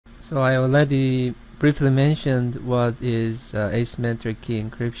So I already briefly mentioned what is asymmetric key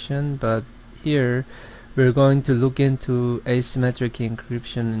encryption, but here we're going to look into asymmetric key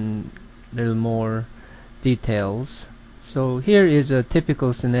encryption in a little more details. So here is a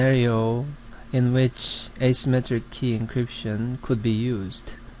typical scenario in which asymmetric key encryption could be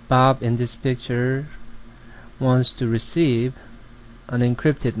used. Bob in this picture wants to receive an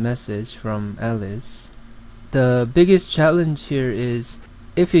encrypted message from Alice. The biggest challenge here is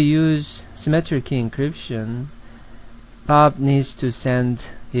if you use symmetric key encryption, Bob needs to send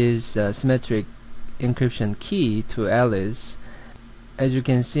his symmetric encryption key to Alice. As you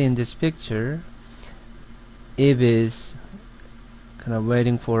can see in this picture, Eve is kind of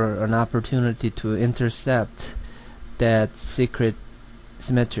waiting for an opportunity to intercept that secret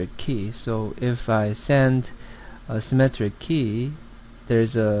symmetric key. So if I send a symmetric key,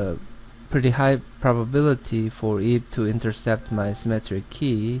 there's a pretty high probability for Eve to intercept my symmetric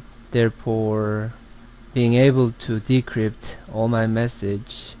key, therefore being able to decrypt all my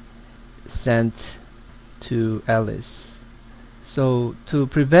message sent to Alice. So to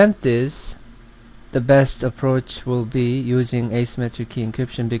prevent this, the best approach will be using asymmetric key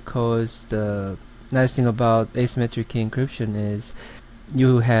encryption, because the nice thing about asymmetric key encryption is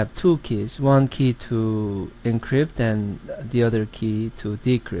you have two keys, one key to encrypt and the other key to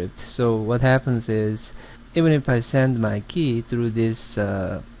decrypt. So what happens is, even if I send my key through this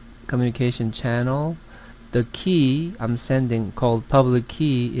communication channel, the key I'm sending, called public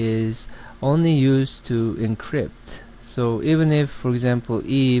key, is only used to encrypt. So even if, for example,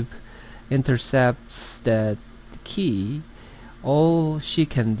 Eve intercepts that key, all she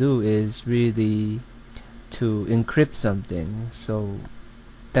can do is really to encrypt something. So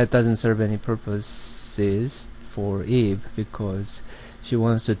that doesn't serve any purposes for Eve, because she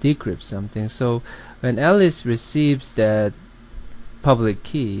wants to decrypt something. So when Alice receives that public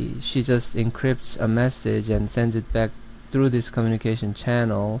key, she just encrypts a message and sends it back through this communication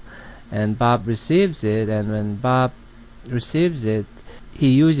channel, and Bob receives it. And when Bob receives it,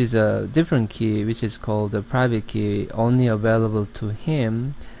 he uses a different key, which is called the private key, only available to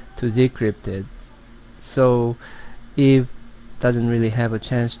him, to decrypt it. So Eve doesn't really have a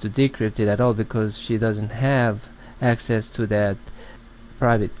chance to decrypt it at all, because she doesn't have access to that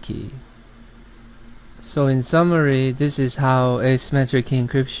private key. So in summary, this is how asymmetric key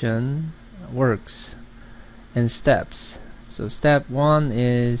encryption works in steps. So step 1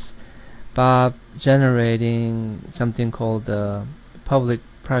 is Bob generating something called the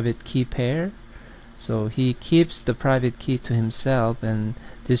public-private key pair. So he keeps the private key to himself and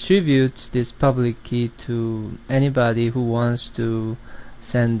distributes this public key to anybody who wants to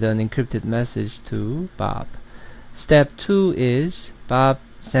send an encrypted message to Bob. Step 2 is Bob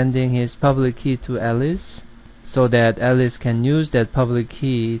sending his public key to Alice, so that Alice can use that public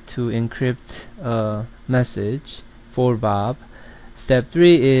key to encrypt a message for Bob. Step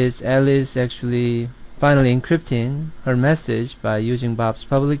 3 is Alice actually finally encrypting her message by using Bob's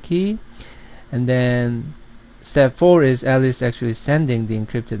public key. And then step 4 is Alice actually sending the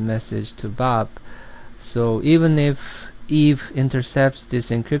encrypted message to Bob. So even if Eve intercepts this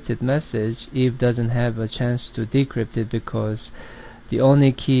encrypted message, Eve doesn't have a chance to decrypt it, because the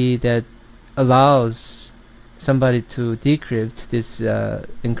only key that allows somebody to decrypt this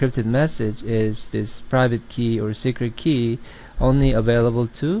encrypted message is this private key or secret key, only available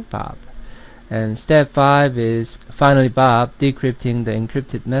to Bob. And step 5 is finally Bob decrypting the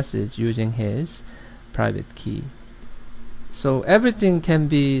encrypted message using his private key. So everything can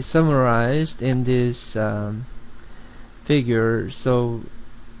be summarized in this figure. So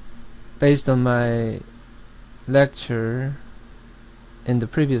based on my lecture in the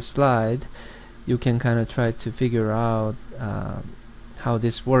previous slide, you can kind of try to figure out how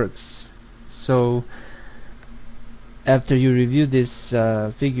this works. So after you review this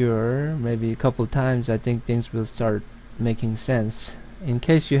figure maybe a couple times, I think things will start making sense. In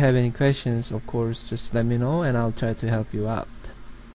case you have any questions, of course, just let me know and I'll try to help you out.